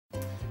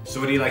So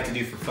what do you like to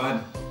do for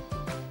fun?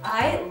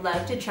 I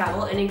love to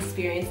travel and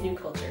experience new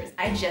cultures.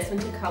 I just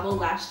went to Cabo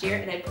last year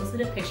and I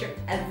posted a picture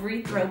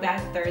every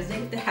Throwback Thursday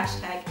with the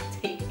hashtag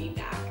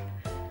 #TakeMeBack.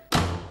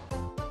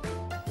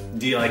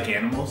 Do you like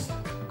animals?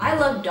 I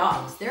love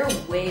dogs. They're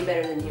way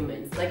better than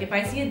humans. Like if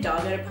I see a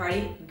dog at a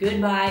party,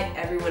 goodbye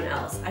everyone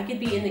else. I could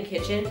be in the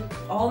kitchen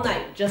all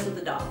night just with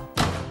the dog.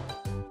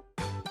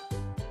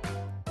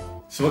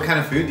 So what kind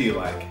of food do you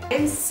like?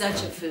 I'm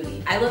such a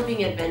foodie. I love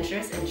being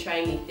adventurous and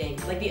trying new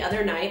things. Like the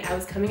other night, I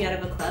was coming out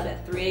of a club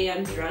at 3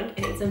 a.m. drunk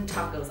and ate some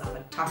tacos off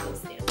a taco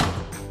stand.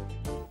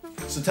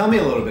 So tell me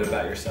a little bit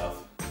about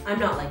yourself. I'm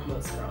not like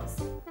most girls.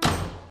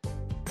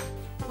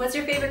 What's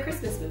your favorite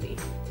Christmas movie?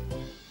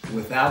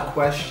 Without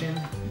question,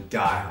 Die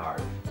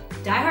Hard.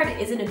 Die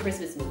Hard isn't a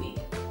Christmas movie.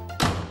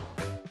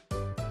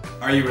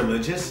 Are you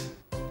religious?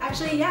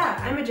 Actually, yeah,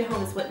 I'm a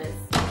Jehovah's Witness.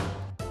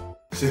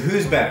 So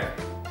who's better,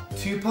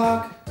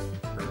 Tupac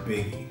or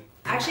Biggie?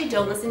 I actually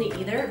don't listen to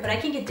either, but I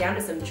can get down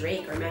to some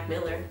Drake or Mac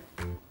Miller.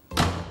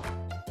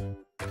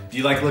 Do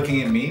you like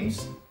looking at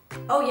memes?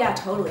 Oh yeah,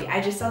 totally.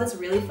 I just saw this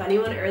really funny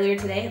one earlier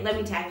today. Let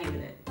me tag you in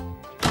it.